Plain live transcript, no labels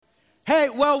Hey,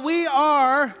 well, we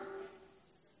are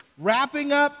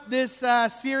wrapping up this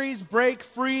series, Break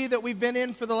Free, that we've been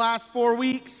in for the last 4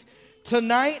 weeks.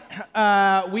 Tonight,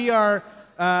 we are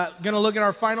going to look at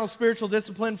our final spiritual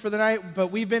discipline for the night,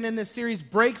 but we've been in this series,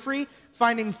 Break Free,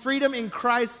 finding freedom in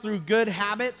Christ through good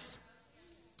habits,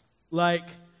 like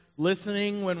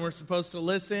listening when we're supposed to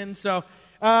listen. So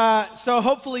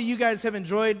hopefully you guys have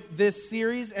enjoyed this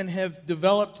series and have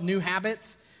developed new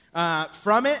habits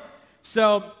from it.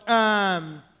 So,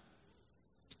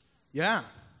 yeah.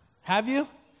 Have you?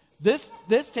 This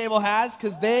table has,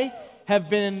 because they have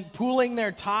been pooling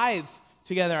their tithe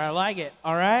together. I like it,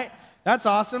 all right? That's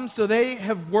awesome. So they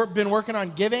have been working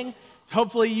on giving.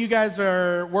 Hopefully you guys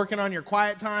are working on your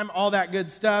quiet time, all that good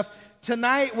stuff.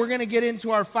 Tonight, we're going to get into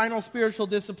our final spiritual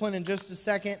discipline in just a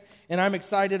second, and I'm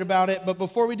excited about it. But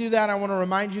before we do that, I want to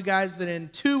remind you guys that in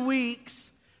 2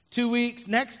 weeks,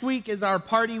 next week is our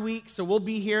party week, so we'll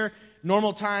be here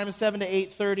normal time, 7 to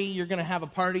 8:30. You're going to have a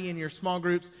party in your small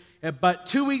groups. But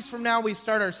 2 weeks from now, we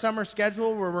start our summer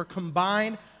schedule where we're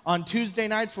combined on Tuesday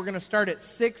nights. We're going to start at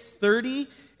 6:30,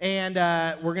 and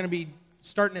we're going to be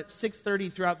starting at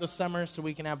 6:30 throughout the summer so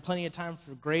we can have plenty of time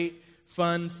for great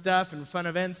fun stuff and fun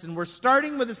events. And we're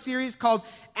starting with a series called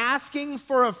Asking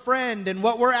for a Friend. And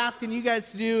what we're asking you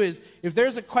guys to do is, if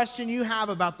there's a question you have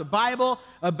about the Bible,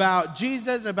 about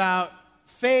Jesus, about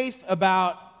faith,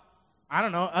 about, I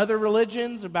don't know, other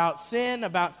religions, about sin,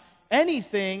 about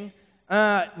anything,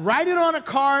 write it on a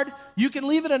card. You can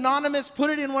leave it anonymous, put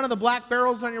it in one of the black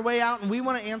barrels on your way out, and we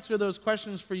want to answer those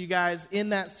questions for you guys in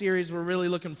that series. We're really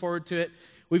looking forward to it.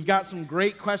 We've got some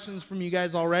great questions from you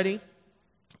guys already,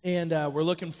 and we're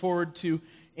looking forward to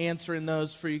answering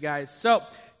those for you guys. So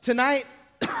tonight,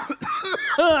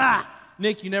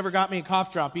 Nick, you never got me a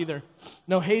cough drop either.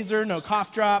 No hazer, no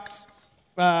cough drops.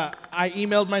 I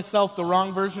emailed myself the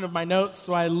wrong version of my notes,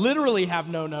 so I literally have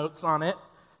no notes on it.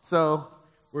 So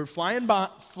we're flying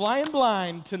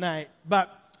blind tonight,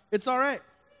 but it's all right,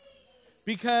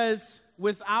 because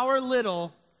with our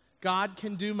little, God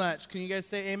can do much. Can you guys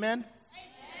say amen?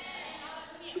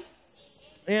 Amen.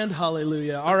 And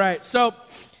hallelujah. All right, so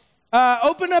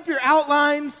open up your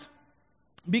outlines,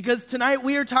 because tonight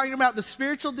we are talking about the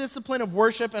spiritual discipline of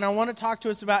worship, and I want to talk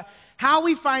to us about how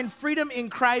we find freedom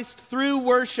in Christ through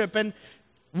worship. And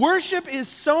worship is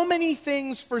so many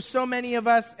things for so many of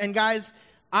us, and guys,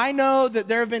 I know that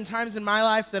there have been times in my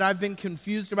life that I've been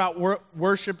confused about what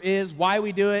worship is, why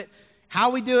we do it,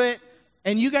 how we do it,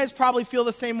 and you guys probably feel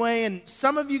the same way. And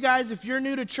some of you guys, if you're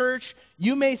new to church,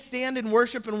 you may stand in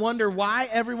worship and wonder why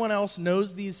everyone else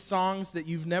knows these songs that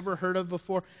you've never heard of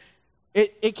before.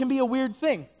 It can be a weird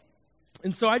thing.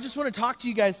 And so I just want to talk to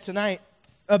you guys tonight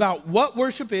about what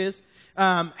worship is,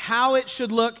 how it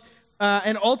should look,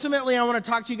 and ultimately I want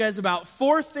to talk to you guys about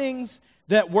 4 things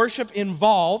that worship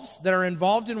involves, that are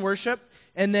involved in worship,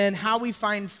 and then how we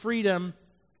find freedom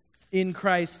in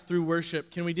Christ through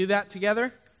worship. Can we do that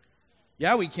together?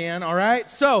 Yeah, we can, all right.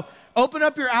 So open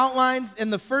up your outlines,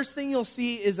 and the first thing you'll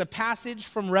see is a passage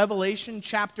from Revelation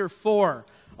chapter 4,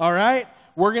 all right?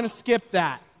 We're going to skip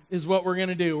that, is what we're going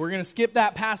to do. We're going to skip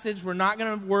that passage. We're not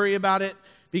going to worry about it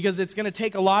because it's going to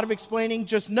take a lot of explaining.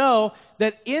 Just know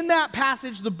that in that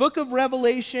passage, the book of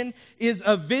Revelation is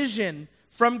a vision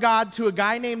from God to a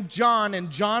guy named John,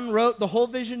 and John wrote the whole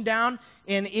vision down,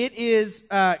 and it is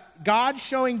God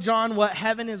showing John what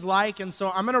heaven is like. And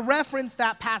so I'm going to reference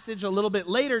that passage a little bit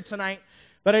later tonight,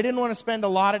 but I didn't want to spend a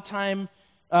lot of time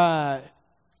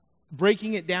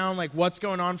breaking it down, like what's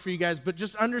going on for you guys, but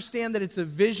just understand that it's a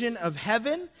vision of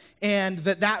heaven, and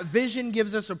that vision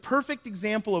gives us a perfect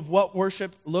example of what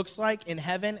worship looks like in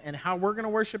heaven and how we're going to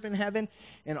worship in heaven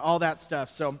and all that stuff.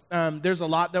 So there's a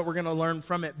lot that we're going to learn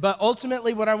from it. But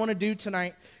ultimately what I want to do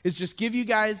tonight is just give you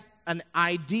guys an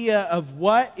idea of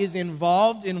what is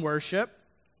involved in worship,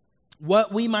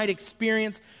 what we might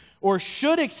experience or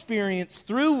should experience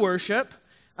through worship.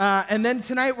 And then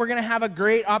tonight we're going to have a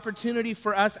great opportunity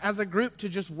for us as a group to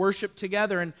just worship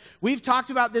together. And we've talked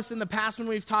about this in the past when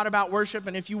we've taught about worship.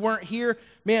 And if you weren't here,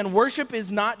 man, worship is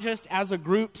not just as a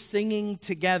group singing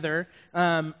together.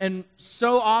 And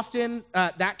so often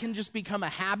that can just become a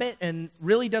habit and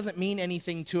really doesn't mean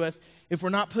anything to us if we're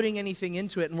not putting anything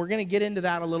into it. And we're going to get into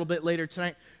that a little bit later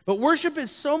tonight. But worship is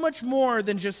so much more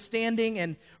than just standing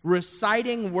and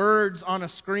reciting words on a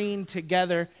screen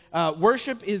together.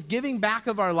 Worship is giving back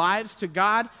of our lives to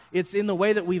God. It's in the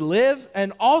way that we live.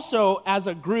 And also, as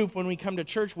a group, when we come to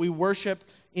church, we worship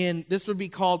in, this would be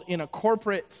called in a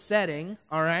corporate setting,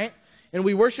 all right? And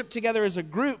we worship together as a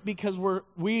group because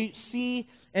we see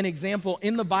an example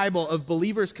in the Bible of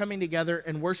believers coming together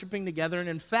and worshiping together. And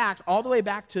in fact, all the way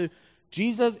back to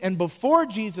Jesus, and before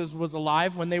Jesus was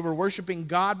alive, when they were worshiping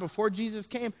God, before Jesus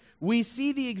came, we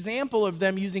see the example of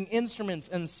them using instruments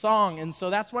and song. And so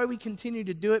that's why we continue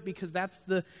to do it, because that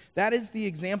is the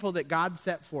example that God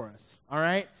set for us, all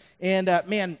right? And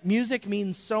man, music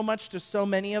means so much to so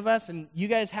many of us, and you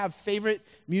guys have favorite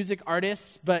music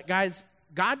artists, but guys,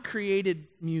 God created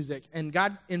music, and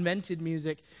God invented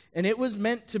music, and it was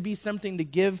meant to be something to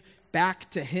give back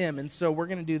to him. And so we're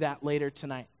going to do that later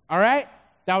tonight, all right?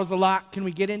 That was a lot. Can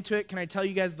we get into it? Can I tell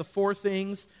you guys the 4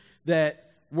 things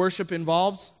that worship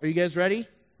involves? Are you guys ready?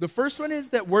 The first one is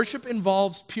that worship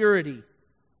involves purity.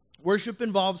 Worship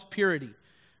involves purity,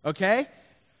 okay?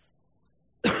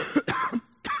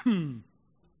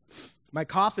 My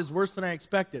cough is worse than I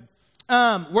expected.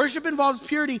 Worship involves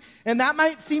purity, and that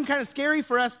might seem kind of scary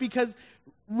for us, because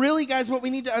really, guys, what we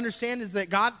need to understand is that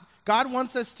God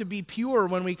wants us to be pure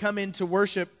when we come into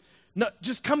worship. No,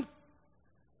 just come.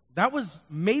 That was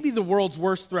maybe the world's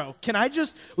worst throw.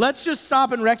 Let's just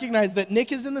stop and recognize that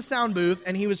Nick is in the sound booth,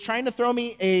 and he was trying to throw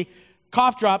me a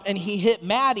cough drop, and he hit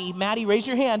Maddie. Maddie, raise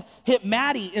your hand. Hit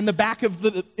Maddie in the back of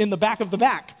the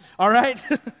back. All right.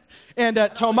 And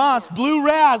Tomas, Blue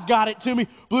Raz got it to me.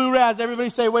 Blue Raz. Everybody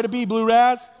say, way to be, Blue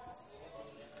Raz.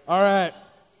 All right.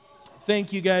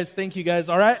 Thank you guys.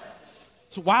 All right.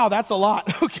 So, wow, that's a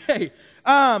lot. Okay.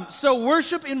 So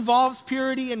worship involves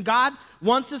purity, and God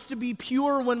wants us to be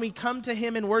pure when we come to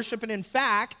him in worship. And in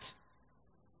fact,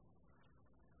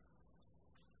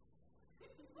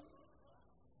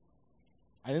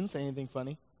 I didn't say anything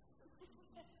funny.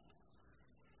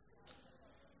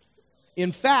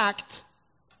 In fact,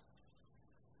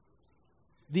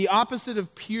 the opposite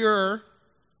of pure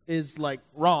is like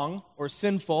wrong or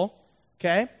sinful,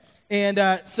 okay?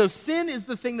 And so sin is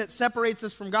the thing that separates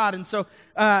us from God. And so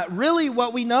really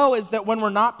what we know is that when we're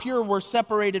not pure, we're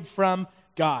separated from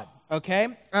God, okay?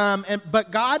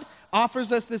 But God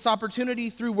offers us this opportunity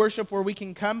through worship where we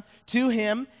can come to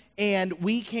him and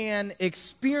we can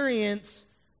experience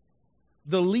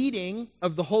the leading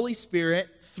of the Holy Spirit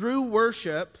through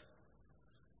worship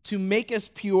to make us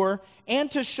pure and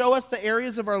to show us the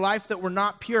areas of our life that we're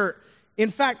not pure.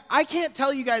 In fact, I can't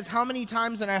tell you guys how many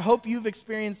times, and I hope you've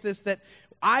experienced this, that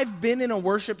I've been in a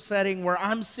worship setting where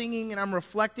I'm singing and I'm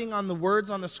reflecting on the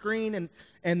words on the screen,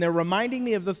 and they're reminding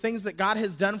me of the things that God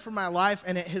has done for my life,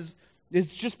 and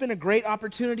it's just been a great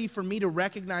opportunity for me to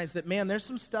recognize that, man, there's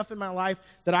some stuff in my life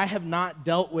that I have not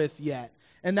dealt with yet.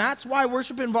 And that's why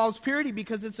worship involves purity,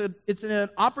 because it's an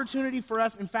opportunity for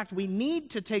us. In fact, we need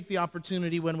to take the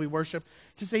opportunity when we worship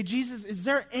to say, Jesus, is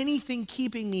there anything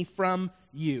keeping me from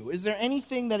you? Is there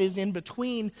anything that is in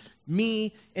between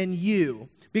me and you?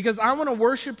 Because I want to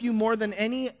worship you more than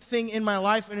anything in my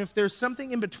life. And if there's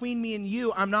something in between me and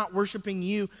you, I'm not worshiping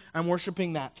you, I'm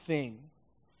worshiping that thing.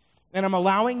 And I'm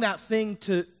allowing that thing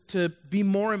to be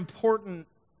more important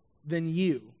than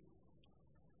you.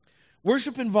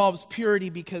 Worship involves purity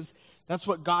because that's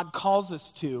what God calls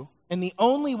us to. And the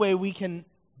only way we can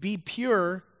be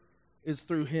pure is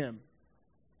through him.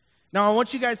 Now, I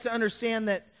want you guys to understand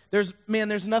that there's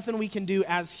nothing we can do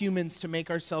as humans to make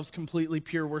ourselves completely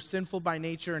pure. We're sinful by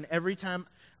nature, and every time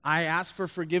I ask for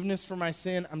forgiveness for my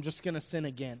sin, I'm just going to sin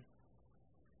again.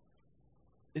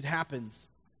 It happens.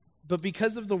 But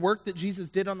because of the work that Jesus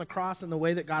did on the cross and the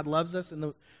way that God loves us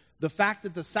and the fact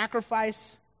that the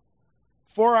sacrifice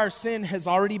for our sin has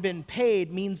already been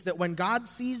paid means that when God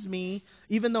sees me,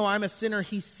 even though I'm a sinner,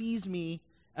 he sees me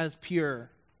as pure.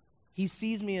 He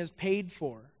sees me as paid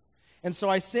for. And so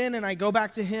I sin and I go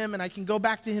back to him, and I can go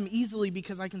back to him easily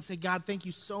because I can say, God, thank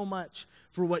you so much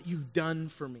for what you've done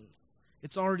for me.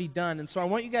 It's already done. And so I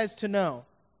want you guys to know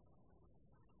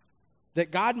that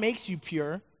God makes you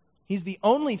pure. He's the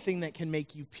only thing that can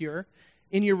make you pure.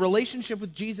 In your relationship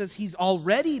with Jesus, he's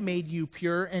already made you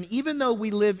pure. And even though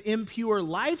we live impure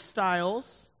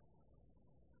lifestyles,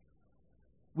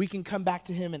 we can come back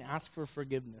to him and ask for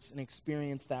forgiveness and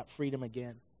experience that freedom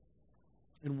again.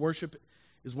 And worship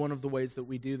is one of the ways that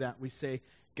we do that. We say,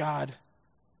 God,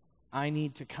 I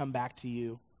need to come back to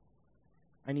you.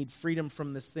 I need freedom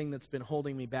from this thing that's been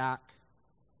holding me back.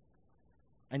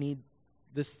 I need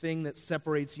this thing that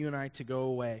separates you and I to go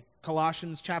away.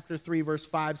 Colossians chapter 3, verse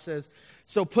 5 says,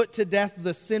 so put to death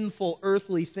the sinful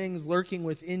earthly things lurking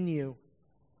within you.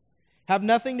 Have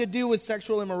nothing to do with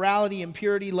sexual immorality,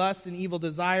 impurity, lust, and evil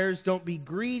desires. Don't be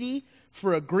greedy,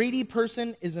 for a greedy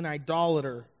person is an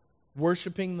idolater,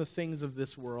 worshiping the things of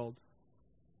this world.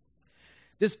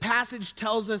 This passage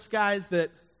tells us, guys, that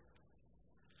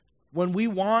when we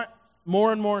want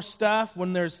more and more stuff,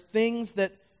 when there's things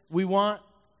that we want,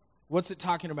 what's it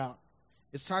talking about?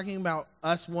 It's talking about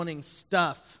us wanting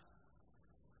stuff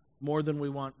more than we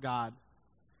want God.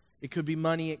 It could be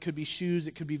money, it could be shoes,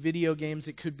 it could be video games,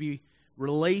 it could be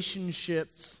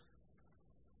relationships.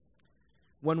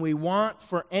 When we want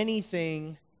for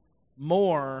anything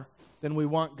more than we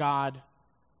want God,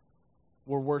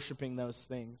 we're worshiping those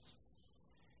things.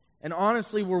 And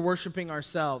honestly, we're worshiping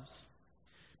ourselves.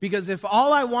 Because if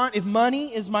money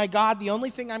is my God, the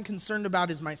only thing I'm concerned about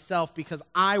is myself, because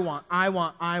I want.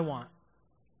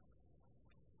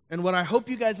 And what I hope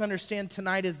you guys understand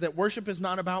tonight is that worship is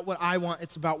not about what I want,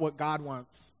 it's about what God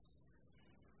wants.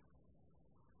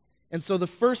 And so the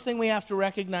first thing we have to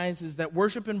recognize is that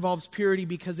worship involves purity,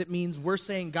 because it means we're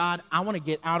saying, God, I want to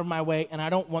get out of my way, and I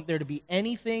don't want there to be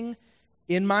anything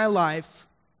in my life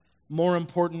more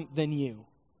important than you.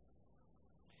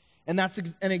 And that's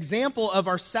an example of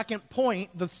our second point.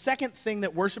 The second thing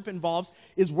that worship involves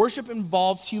is worship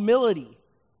involves humility.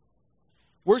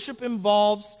 Worship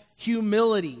involves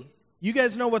humility. You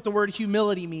guys know what the word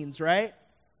humility means, right?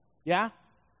 Yeah?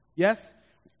 Yes?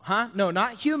 Huh? No,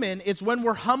 not human. It's when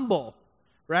we're humble,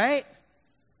 right?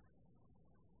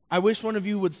 I wish one of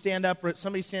you would stand up.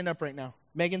 Somebody stand up right now.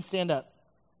 Megan, stand up.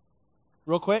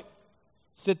 Real quick.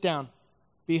 Sit down.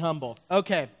 Be humble.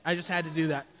 Okay, I just had to do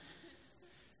that.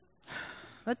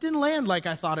 That didn't land like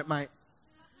I thought it might.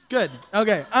 Good.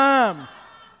 Okay.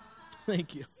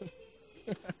 Thank you.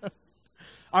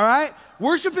 All right?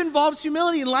 Worship involves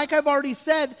humility, and like I've already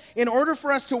said, in order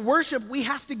for us to worship, we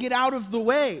have to get out of the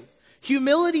way.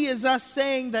 Humility is us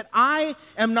saying that I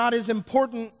am not as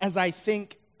important as I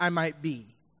think I might be.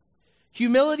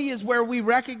 Humility is where we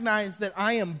recognize that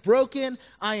I am broken,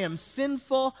 I am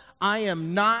sinful, I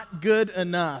am not good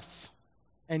enough,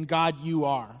 and God, you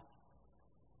are.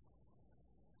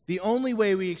 The only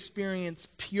way we experience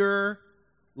pure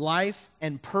life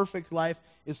and perfect life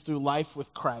is through life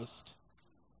with Christ.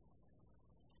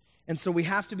 And so we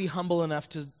have to be humble enough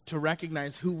to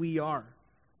recognize who we are.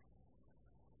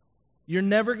 You're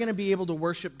never going to be able to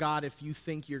worship God if you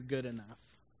think you're good enough.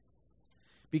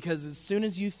 Because as soon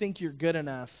as you think you're good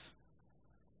enough,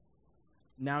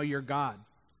 now you're God.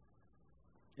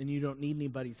 And you don't need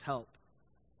anybody's help.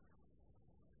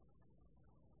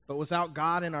 But without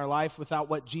God in our life, without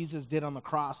what Jesus did on the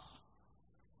cross,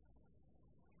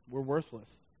 we're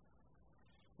worthless.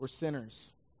 We're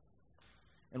sinners.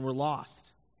 And we're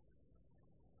lost.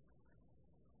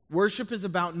 Worship is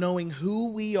about knowing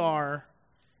who we are,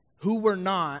 who we're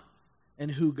not, and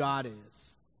who God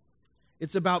is.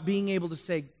 It's about being able to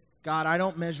say, God, I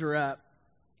don't measure up,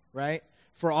 right?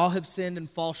 For all have sinned and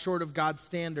fall short of God's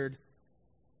standard.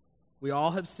 We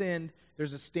all have sinned.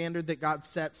 There's a standard that God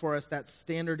set for us. That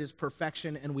standard is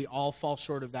perfection, and we all fall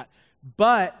short of that.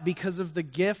 But because of the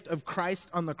gift of Christ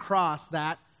on the cross,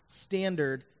 that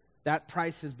standard, that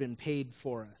price has been paid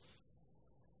for us.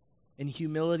 And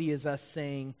humility is us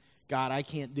saying, God, I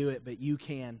can't do it, but you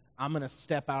can. I'm going to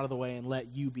step out of the way and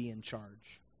let you be in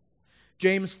charge.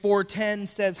 James 4:10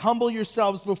 says, humble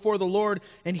yourselves before the Lord,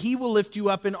 and he will lift you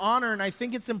up in honor. And I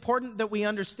think it's important that we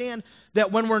understand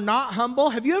that when we're not humble,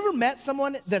 have you ever met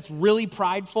someone that's really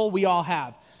prideful? We all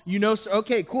have. You know,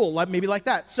 okay, cool, maybe like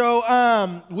that.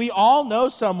 So we all know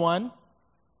someone.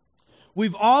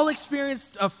 We've all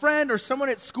experienced a friend or someone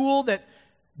at school that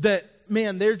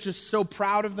man, they're just so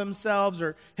proud of themselves.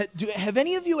 Or have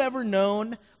any of you ever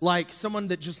known like someone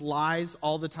that just lies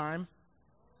all the time?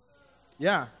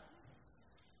 Yeah.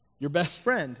 Your best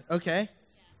friend, okay.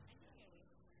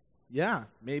 Yeah,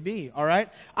 maybe, all right.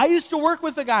 I used to work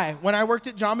with a guy. When I worked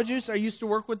at Jamba Juice, I used to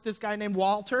work with this guy named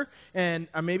Walter, and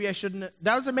maybe I shouldn't,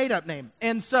 that was a made-up name.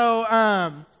 And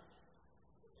so,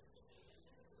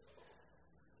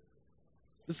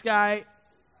 this guy,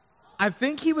 I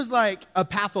think he was like a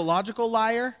pathological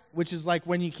liar, which is like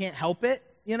when you can't help it,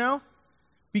 you know?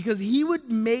 Because he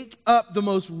would make up the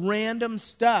most random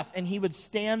stuff, and he would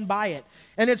stand by it.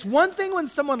 And it's one thing when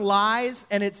someone lies,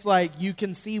 and it's like you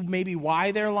can see maybe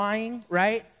why they're lying,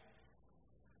 right?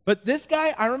 But this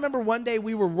guy, I remember one day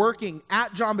we were working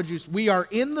at Jamba Juice. We are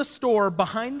in the store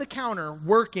behind the counter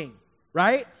working,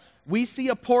 right? We see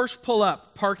a Porsche pull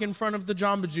up, park in front of the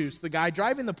Jamba Juice. The guy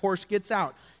driving the Porsche gets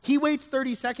out. He waits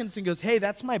 30 seconds and goes, hey,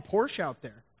 that's my Porsche out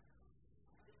there.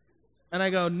 And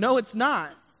I go, no, it's not.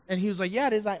 And he was like, yeah,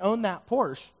 it is. I own that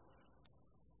Porsche.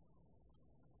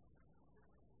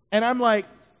 And I'm like,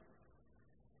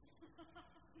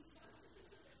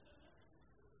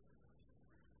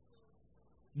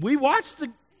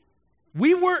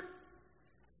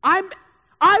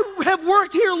 I have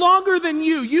worked here longer than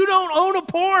you. You don't own a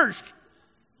Porsche.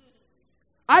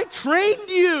 I trained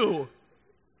you.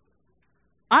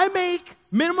 I make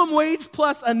minimum wage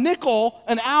plus a nickel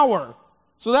an hour.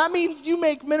 So that means you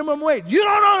make minimum wage. You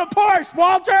don't own a Porsche,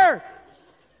 Walter!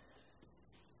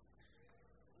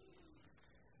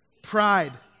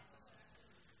 Pride.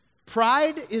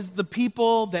 Pride is the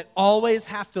people that always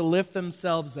have to lift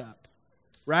themselves up,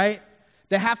 right?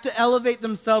 They have to elevate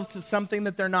themselves to something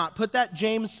that they're not. Put that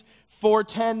James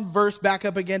 4:10 verse back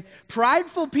up again.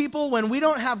 Prideful people, when we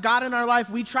don't have God in our life,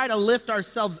 we try to lift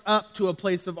ourselves up to a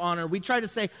place of honor. We try to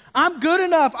say, I'm good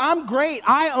enough, I'm great,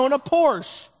 I own a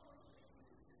Porsche.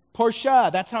 Porsche,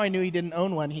 that's how I knew he didn't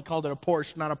own one. He called it a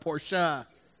Porsche, not a Porsche.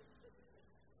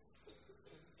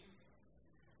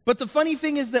 But the funny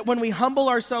thing is that when we humble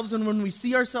ourselves and when we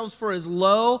see ourselves for as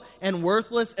low and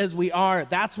worthless as we are,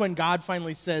 that's when God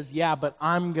finally says, yeah, but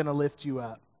I'm going to lift you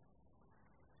up.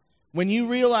 When you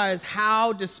realize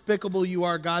how despicable you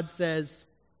are, God says,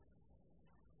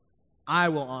 I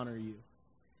will honor you,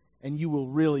 and you will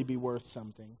really be worth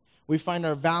something. We find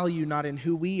our value not in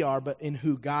who we are, but in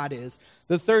who God is.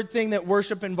 The third thing that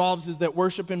worship involves is that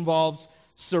worship involves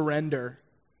surrender.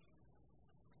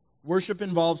 Worship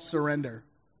involves surrender.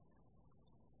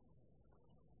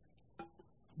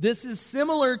 This is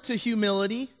similar to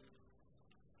humility.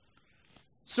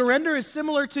 Surrender is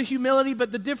similar to humility,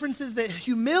 but the difference is that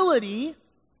humility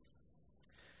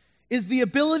is the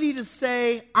ability to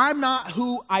say, I'm not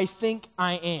who I think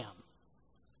I am.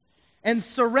 And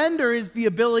surrender is the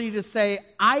ability to say,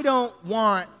 I don't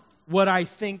want what I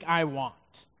think I want.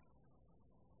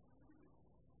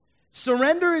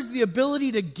 Surrender is the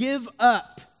ability to give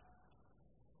up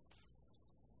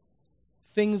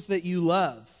things that you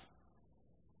love.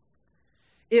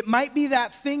 It might be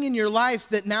that thing in your life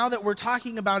that now that we're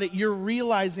talking about it, you're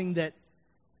realizing that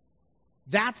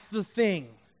that's the thing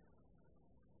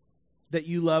that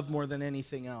you love more than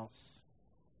anything else.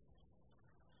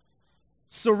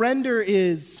 Surrender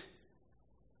is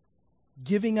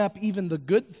giving up even the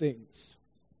good things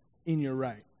in your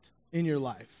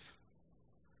life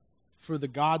for the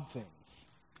God things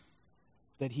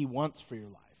that he wants for your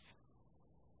life.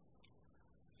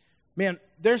 Man,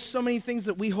 there's so many things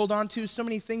that we hold on to, so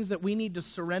many things that we need to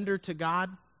surrender to God.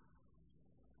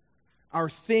 Our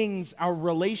things, our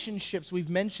relationships, we've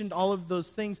mentioned all of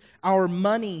those things, our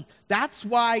money. That's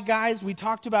why, guys, we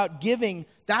talked about giving.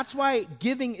 That's why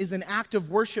giving is an act of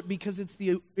worship, because it's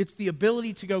the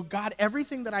ability to go, God,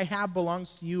 everything that I have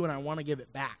belongs to you and I want to give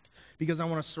it back because I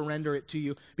want to surrender it to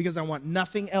you because I want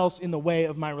nothing else in the way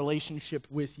of my relationship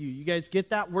with you. You guys get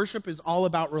that? Worship is all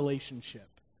about relationship.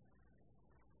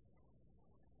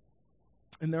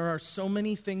 And there are so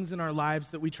many things in our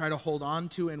lives that we try to hold on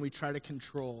to and we try to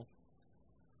control.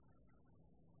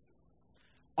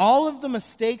 All of the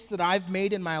mistakes that I've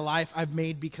made in my life, I've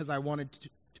made because I wanted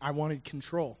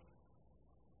control.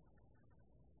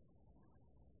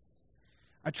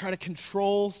 I try to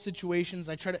control situations.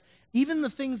 Even the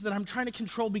things that I'm trying to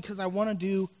control because I want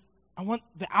the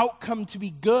outcome to be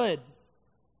good.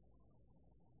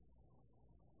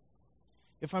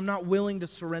 If I'm not willing to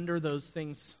surrender those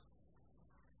things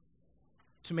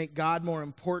to make God more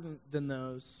important than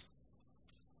those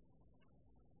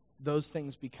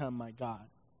things become my God.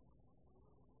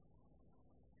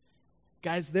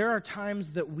 Guys, there are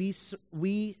times that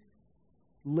we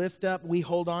lift up, we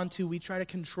hold on to, we try to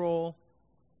control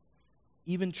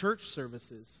even church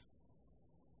services.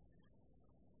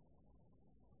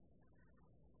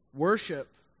 Worship.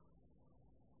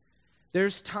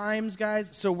 There's times,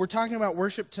 guys, so we're talking about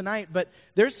worship tonight, but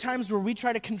there's times where we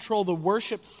try to control the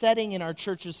worship setting in our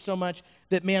churches so much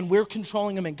that, man, we're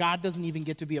controlling them and God doesn't even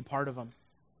get to be a part of them.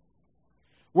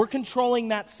 We're controlling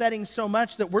that setting so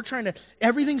much that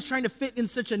everything's trying to fit in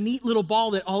such a neat little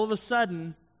ball that all of a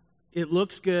sudden it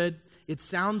looks good, it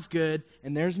sounds good,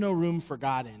 and there's no room for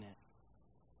God in it.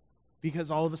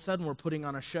 Because all of a sudden we're putting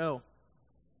on a show.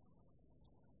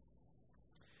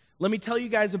 Let me tell you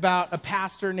guys about a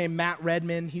pastor named Matt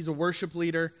Redman. He's a worship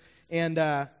leader,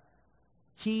 and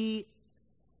he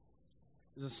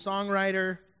is a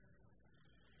songwriter,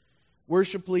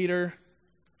 worship leader,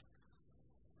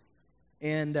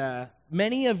 and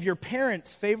many of your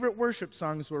parents' favorite worship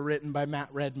songs were written by Matt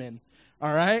Redman,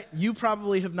 all right? You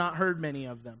probably have not heard many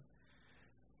of them.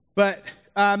 But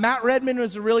Matt Redman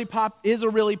is a really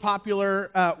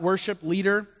popular worship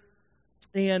leader,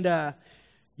 and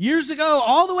years ago,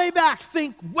 all the way back,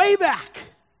 think way back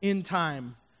in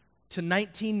time to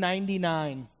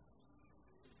 1999.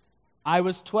 I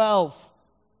was 12.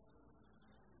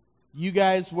 You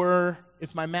guys were,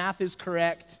 if my math is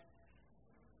correct,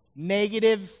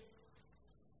 -8?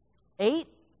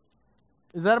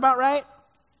 Is that about right?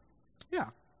 Yeah.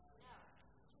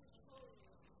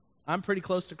 I'm pretty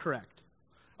close to correct.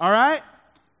 All right?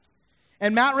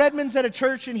 And Matt Redman's at a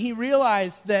church, and he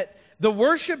realized that the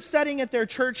worship setting at their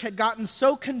church had gotten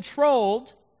so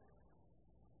controlled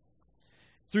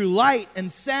through light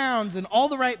and sounds and all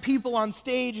the right people on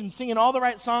stage and singing all the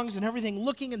right songs and everything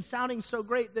looking and sounding so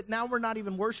great that now we're not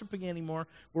even worshiping anymore,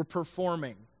 we're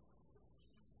performing.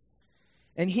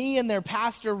 And he and their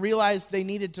pastor realized they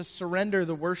needed to surrender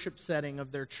the worship setting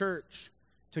of their church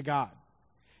to God.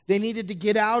 They needed to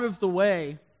get out of the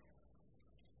way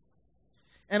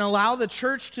and allow the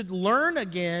church to learn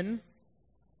again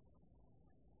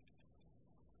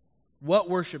what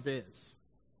worship is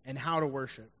and how to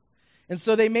worship. And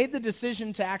so they made the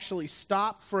decision to actually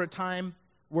stop for a time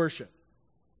worship.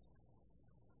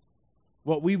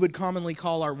 What we would commonly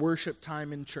call our worship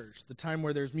time in church, the time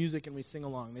where there's music and we sing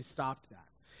along. They stopped that.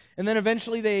 And then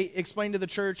eventually they explained to the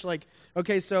church, like,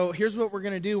 okay, so here's what we're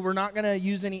going to do. We're not going to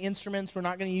use any instruments. We're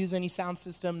not going to use any sound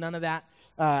system, none of that.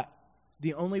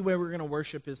 The only way we're going to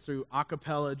worship is through a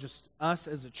cappella, just us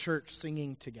as a church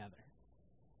singing together.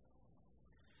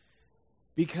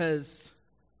 Because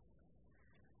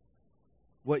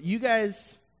what you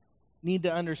guys need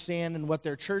to understand and what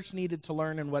their church needed to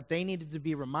learn and what they needed to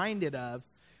be reminded of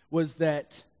was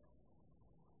that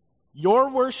your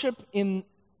worship in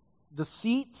the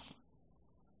seats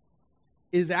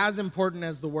is as important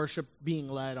as the worship being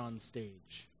led on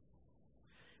stage.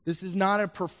 This is not a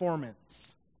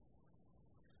performance.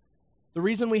 The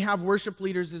reason we have worship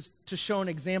leaders is to show an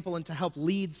example and to help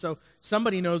lead so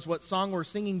somebody knows what song we're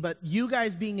singing, but you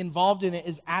guys being involved in it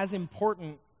is as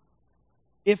important,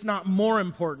 if not more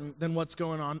important, than what's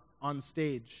going on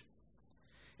stage.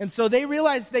 And so they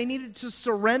realized they needed to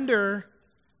surrender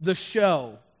the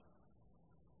show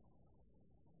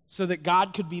so that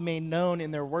God could be made known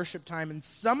in their worship time. And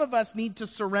some of us need to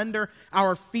surrender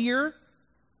our fear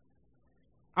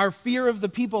of the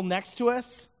people next to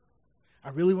us. I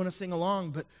really want to sing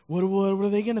along, but what are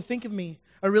they going to think of me?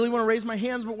 I really want to raise my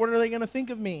hands, but what are they going to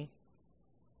think of me?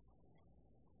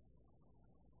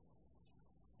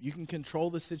 You can control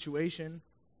the situation.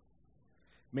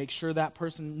 Make sure that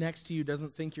person next to you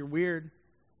doesn't think you're weird.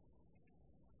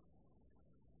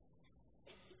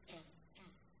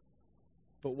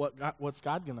 But what's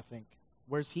God going to think?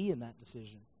 Where's he in that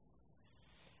decision?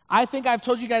 I think I've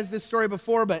told you guys this story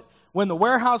before, but when the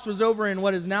warehouse was over in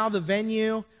what is now the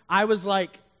venue, I was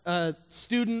like a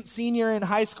student, senior in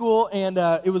high school, and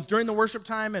it was during the worship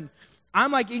time, and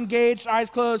I'm like engaged, eyes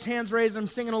closed, hands raised, I'm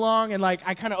singing along, and like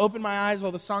I kind of open my eyes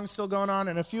while the song's still going on,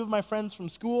 and a few of my friends from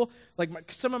school,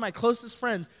 like some of my closest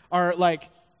friends are like,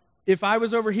 if I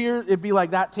was over here, it'd be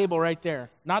like that table right there.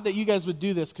 Not that you guys would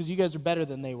do this because you guys are better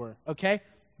than they were, okay?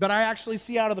 But I actually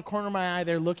see out of the corner of my eye,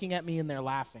 they're looking at me and they're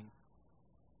laughing.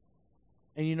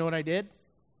 And you know what I did?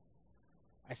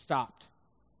 I stopped.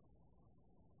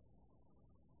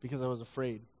 Because I was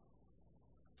afraid.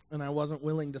 And I wasn't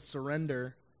willing to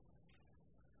surrender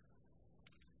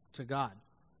to God.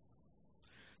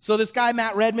 So this guy,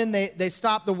 Matt Redman, they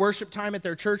stopped the worship time at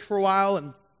their church for a while,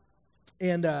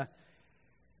 and then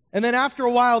after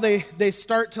a while they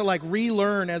start to like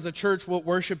relearn as a church what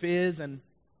worship is, and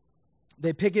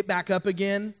they pick it back up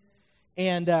again.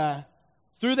 And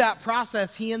through that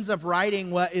process, he ends up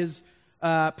writing what is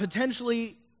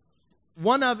potentially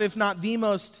one of, if not the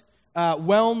most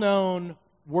well-known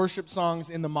worship songs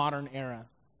in the modern era.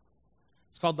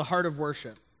 It's called The Heart of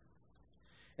Worship.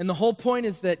 And the whole point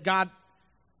is that, God,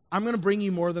 I'm going to bring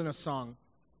you more than a song,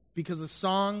 because a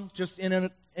song just in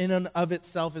and of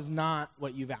itself is not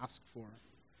what you've asked for,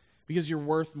 because you're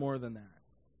worth more than that.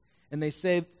 And they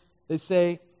say,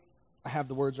 I have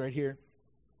the words right here.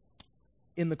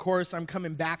 In the chorus, I'm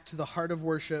coming back to the heart of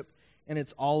worship, and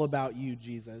it's all about you,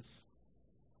 Jesus.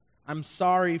 I'm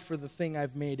sorry for the thing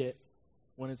I've made it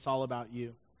when it's all about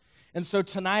you. And so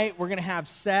tonight, we're going to have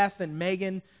Seth and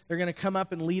Megan. They're going to come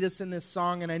up and lead us in this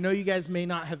song. And I know you guys may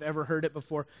not have ever heard it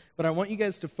before, but I want you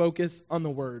guys to focus on the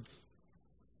words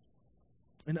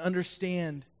and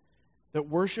understand that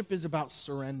worship is about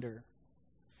surrender.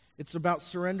 It's about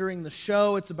surrendering the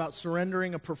show. It's about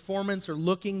surrendering a performance or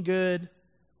looking good.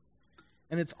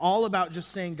 And it's all about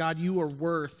just saying, God, you are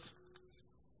worth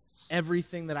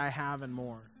everything that I have and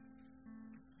more.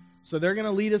 So they're going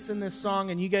to lead us in this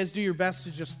song, and you guys do your best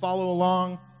to just follow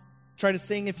along. Try to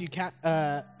sing if you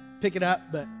pick it up,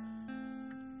 but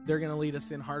they're going to lead us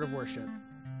in Heart of Worship.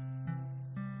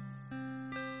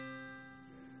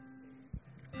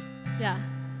 Yeah,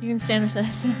 you can stand with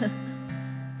us.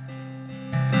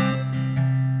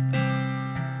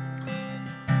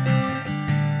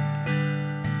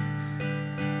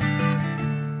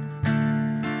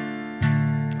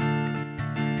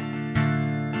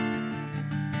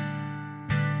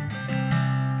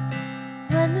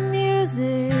 When the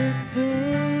music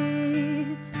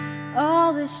fades,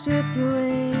 all is stripped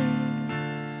away,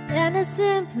 and I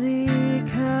simply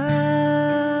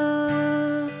come.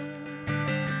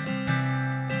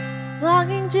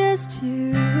 just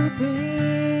to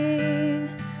bring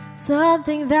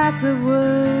something that's a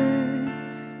word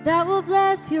that will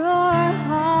bless your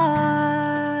heart.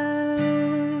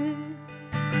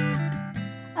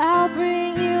 I'll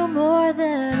bring you more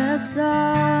than a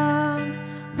song,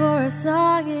 for a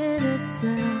song in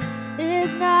itself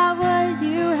is not what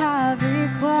you have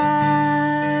required.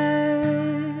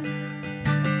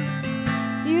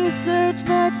 You search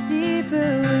much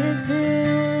deeper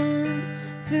within,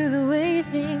 through the way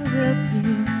things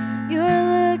appear.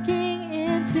 You're looking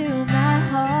into my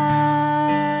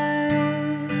heart.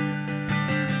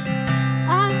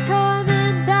 I'm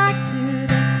coming back to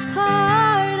the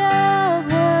heart of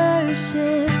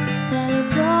worship, that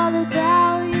it's all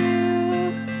about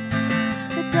you.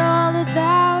 It's all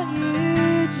about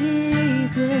you,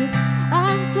 Jesus.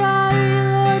 I'm sorry,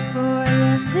 Lord, for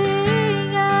the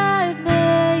thing I've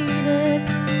made it,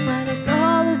 when it's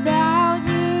all about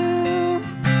you.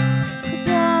 It's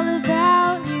all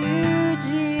about you,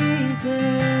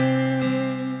 Jesus.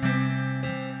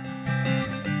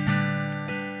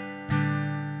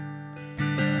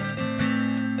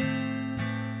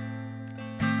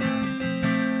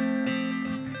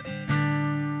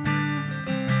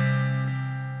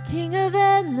 King of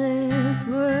endless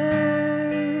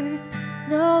worth,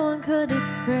 no one could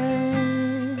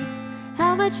express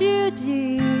how much you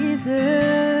deserve.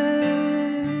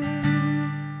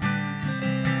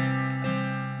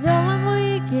 Though I'm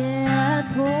weak and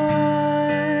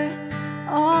poor,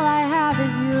 all I have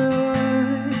is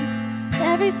yours,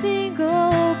 every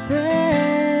single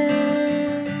prayer.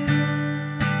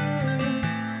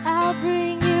 I'll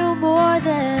bring you more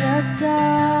than a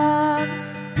song,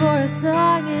 for a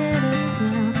song in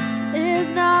itself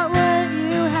is not what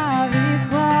you have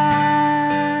required.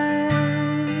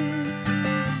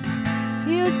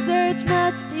 You search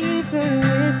much deeper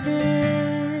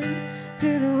within,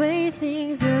 through the way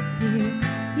things appear.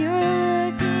 You're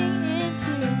looking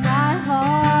into my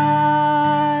heart.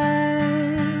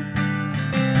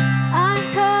 I'm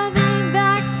coming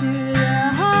back to the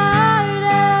heart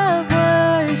of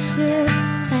worship,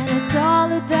 and it's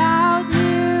all about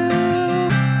you.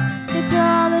 It's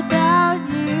all about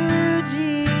you,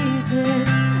 Jesus.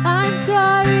 I'm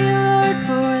sorry, Lord,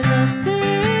 for the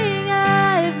thing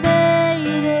I've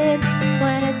made it,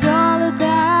 when it's all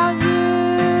about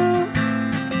you.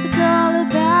 It's all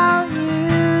about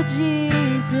you,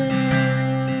 Jesus.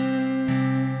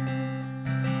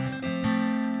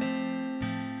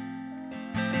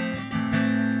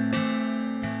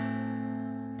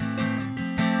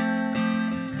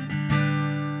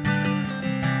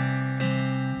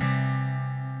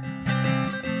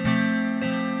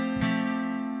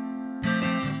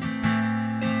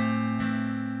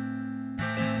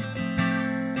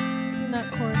 Sing that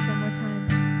chorus one more time.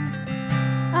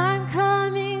 I'm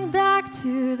coming back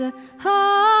to the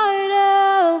heart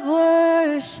of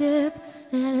worship,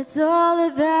 and it's all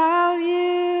about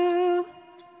you.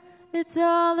 It's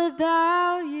all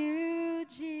about you,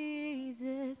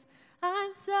 Jesus.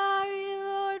 I'm sorry,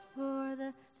 Lord, for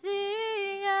the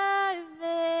thing I've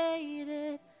made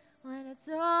it, when it's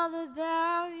all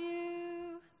about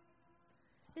you.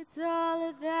 It's all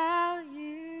about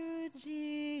you,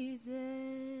 Jesus.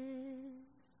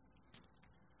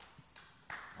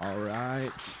 All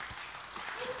right.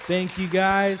 Thank you,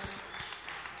 guys.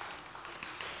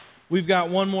 We've got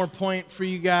one more point for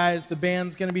you guys. The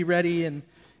band's going to be ready, and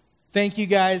thank you,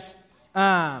 guys.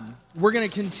 We're going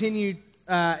to continue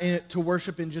to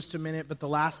worship in just a minute, but the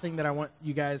last thing that I want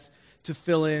you guys to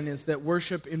fill in is that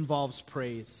worship involves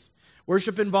praise.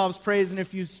 Worship involves praise, and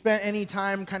if you've spent any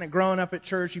time kind of growing up at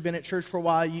church, you've been at church for a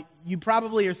while, you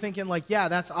probably are thinking like, yeah,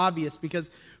 that's obvious, because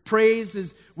praise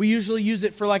is, we usually use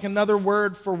it for like another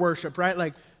word for worship, right?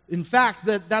 Like, in fact,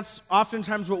 that's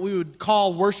oftentimes what we would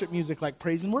call worship music, like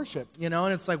praise and worship, you know,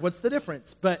 and it's like, what's the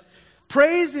difference? But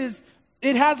praise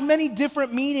it has many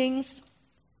different meanings,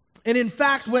 and in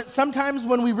fact, sometimes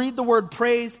when we read the word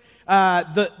praise,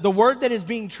 the word that is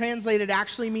being translated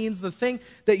actually means the thing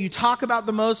that you talk about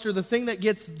the most, or the thing that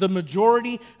gets the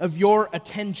majority of your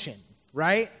attention,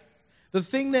 right? The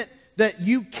thing that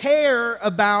you care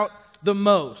about the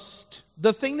most.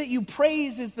 The thing that you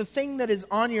praise is the thing that is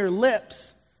on your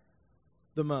lips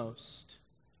the most,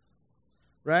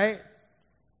 right?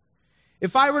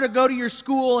 If I were to go to your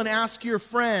school and ask your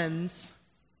friends,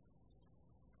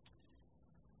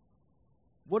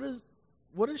 what does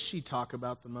she talk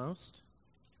about the most?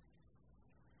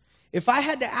 If I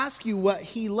had to ask you what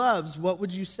he loves, what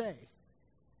would you say?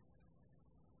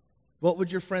 What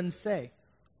would your friends say?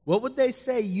 What would they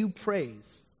say you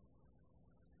praise?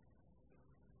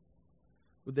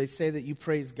 Would they say that you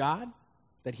praise God?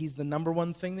 that he's the number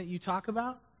one thing that you talk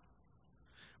about?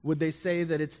 Would they say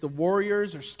that it's the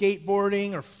Warriors or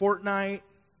skateboarding or Fortnite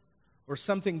or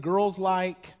something girls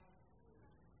like?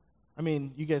 I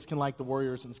mean, you guys can like the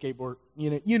Warriors and skateboard.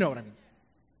 You know what I mean.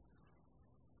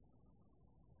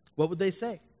 What would they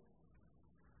say?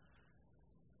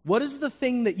 What is the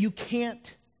thing that you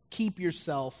can't keep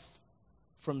yourself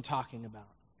from talking about?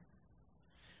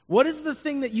 What is the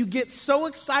thing that you get so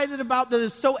excited about that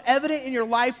is so evident in your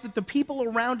life that the people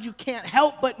around you can't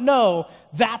help but know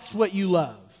that's what you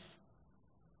love?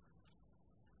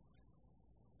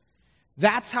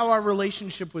 That's how our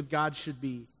relationship with God should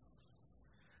be.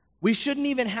 We shouldn't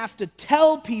even have to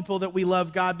tell people that we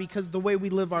love God because the way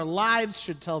we live our lives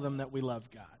should tell them that we love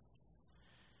God.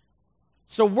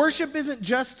 So worship isn't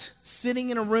just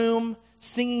sitting in a room,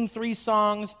 singing 3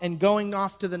 songs, and going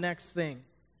off to the next thing.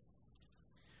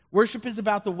 Worship is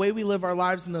about the way we live our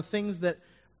lives and the things that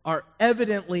are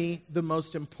evidently the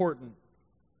most important.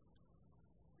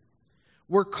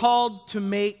 We're called to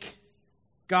make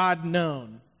God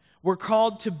known. We're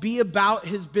called to be about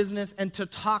his business and to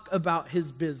talk about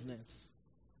his business.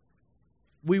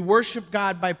 We worship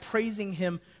God by praising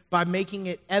him, by making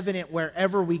it evident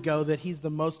wherever we go that he's the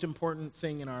most important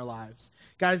thing in our lives.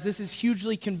 Guys, this is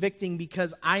hugely convicting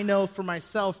because I know for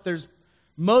myself,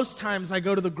 most times I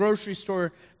go to the grocery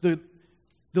store, the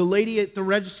lady at the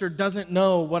register doesn't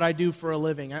know what I do for a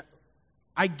living.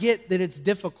 I get that it's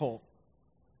difficult.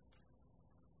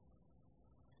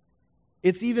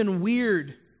 It's even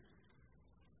weird.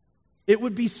 It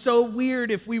would be so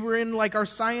weird if we were in like our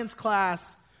science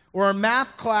class or our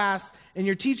math class and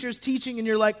your teacher's teaching and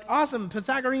you're like, awesome,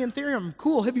 Pythagorean theorem,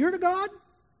 cool. Have you heard of God?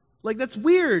 Like, that's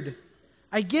weird.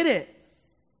 I get it.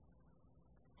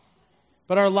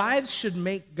 But our lives should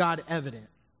make God evident.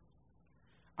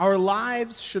 Our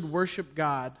lives should worship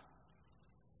God.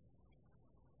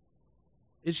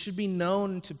 It should be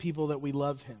known to people that we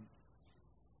love him.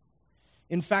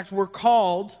 In fact, we're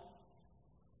called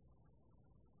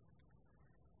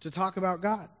to talk about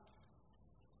God.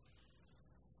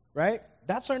 Right?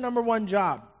 That's our number one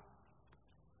job.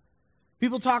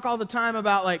 People talk all the time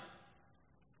about, like,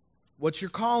 what's your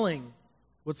calling?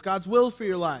 What's God's will for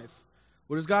your life?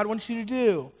 What does God want you to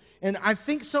do? And I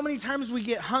think so many times we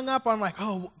get hung up on, like,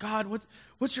 oh, God,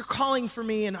 what's your calling for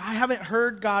me? And I haven't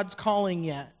heard God's calling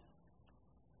yet.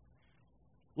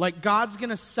 Like, God's going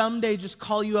to someday just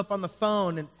call you up on the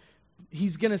phone and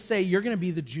he's going to say, you're going to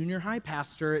be the junior high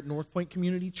pastor at North Point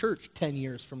Community Church 10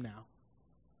 years from now.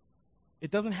 It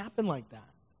doesn't happen like that.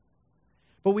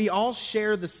 But we all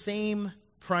share the same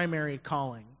primary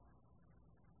calling.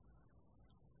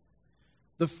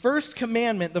 The first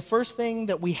commandment, the first thing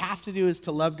that we have to do is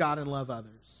to love God and love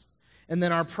others. And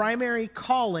then our primary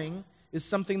calling is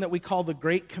something that we call the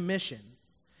Great Commission.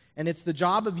 And it's the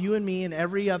job of you and me and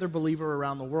every other believer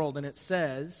around the world. And it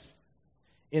says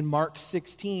in Mark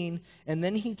 16, and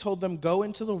then he told them, go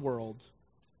into the world,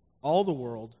 all the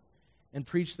world, and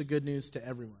preach the good news to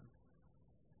everyone.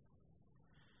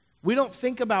 We don't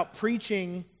think about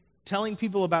preaching, telling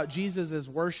people about Jesus as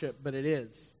worship, but it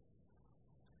is.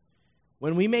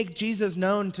 When we make Jesus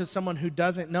known to someone who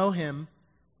doesn't know him,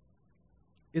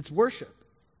 it's worship.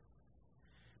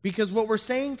 Because what we're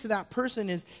saying to that person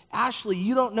is, Ashley,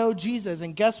 you don't know Jesus,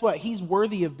 and guess what? He's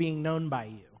worthy of being known by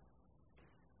you.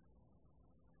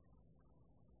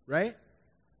 Right?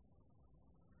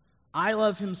 I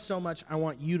love him so much, I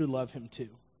want you to love him too.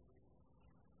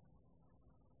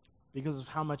 Because of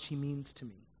how much he means to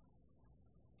me.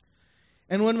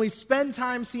 And when we spend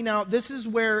time, see now, this is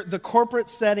where the corporate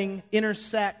setting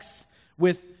intersects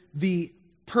with the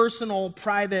personal,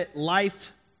 private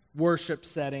life worship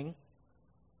setting,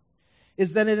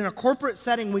 is that in a corporate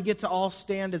setting, we get to all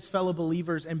stand as fellow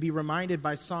believers and be reminded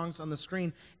by songs on the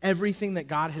screen everything that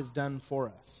God has done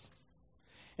for us.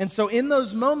 And so in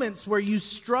those moments where you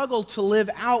struggle to live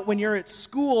out when you're at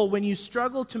school, when you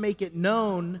struggle to make it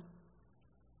known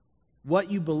what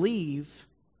you believe,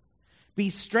 be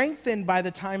strengthened by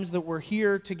the times that we're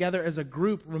here together as a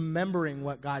group remembering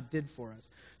what God did for us.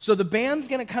 So the band's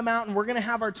going to come out and we're going to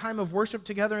have our time of worship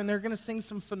together and they're going to sing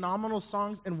some phenomenal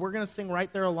songs and we're going to sing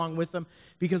right there along with them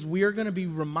because we are going to be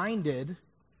reminded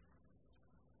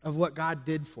of what God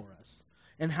did for us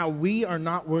and how we are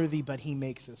not worthy but he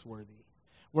makes us worthy.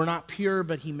 We're not pure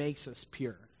but he makes us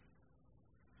pure.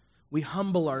 We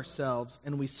humble ourselves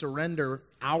and we surrender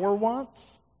our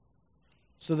wants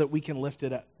so that we can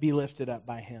be lifted up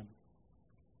by him.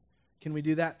 Can we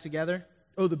do that together?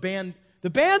 Oh, the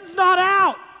band's not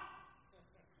out.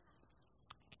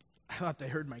 I thought they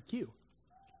heard my cue.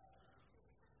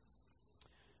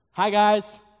 Hi,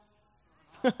 guys.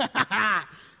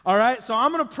 All right, so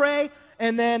I'm going to pray,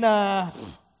 And then, I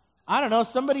don't know,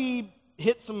 somebody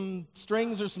hit some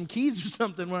strings or some keys or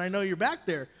something when I know you're back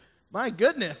there. My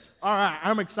goodness. All right,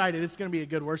 I'm excited. It's going to be a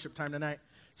good worship time tonight.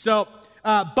 So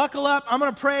buckle up. I'm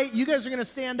going to pray. You guys are going to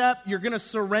stand up. You're going to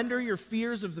surrender your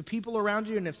fears of the people around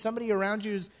you. And if somebody around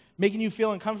you is making you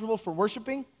feel uncomfortable for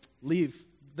worshiping, leave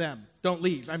them. Don't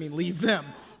leave. I mean, leave them,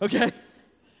 okay?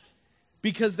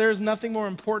 Because there's nothing more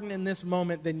important in this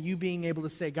moment than you being able to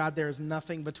say, God, there is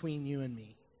nothing between you and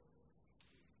me.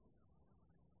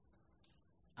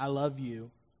 I love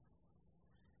you.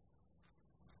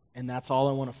 And that's all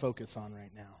I want to focus on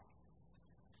right now.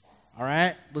 All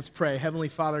right, let's pray. Heavenly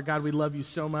Father, God, we love you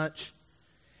so much.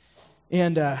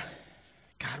 And God,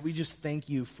 we just thank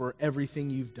you for everything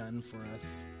you've done for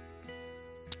us.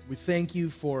 We thank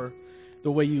you for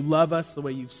the way you love us, the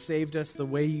way you've saved us, the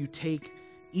way you take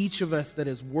each of us that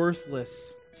is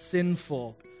worthless,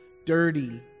 sinful,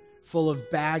 dirty, full of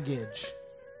baggage.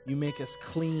 You make us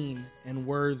clean and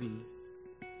worthy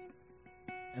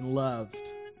and loved.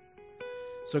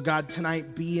 So God,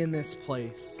 tonight, be in this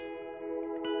place.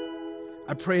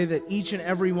 I pray that each and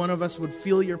every one of us would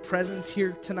feel your presence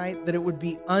here tonight, that it would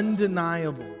be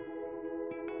undeniable,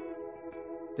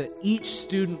 that each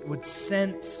student would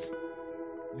sense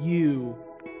you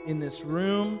in this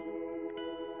room,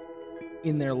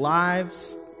 in their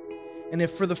lives. And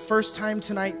if for the first time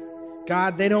tonight,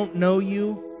 God, they don't know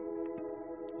you,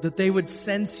 that they would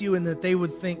sense you and that they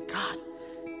would think, God,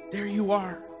 there you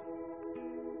are.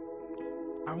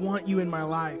 I want you in my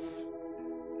life.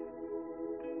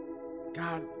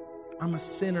 God, I'm a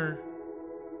sinner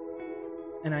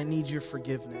and I need your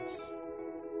forgiveness.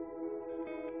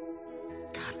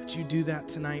 God, would you do that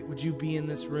tonight? Would you be in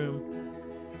this room?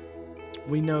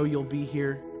 We know you'll be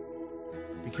here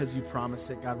because you promised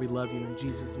it. God, we love you in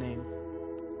Jesus' name.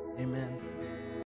 Amen.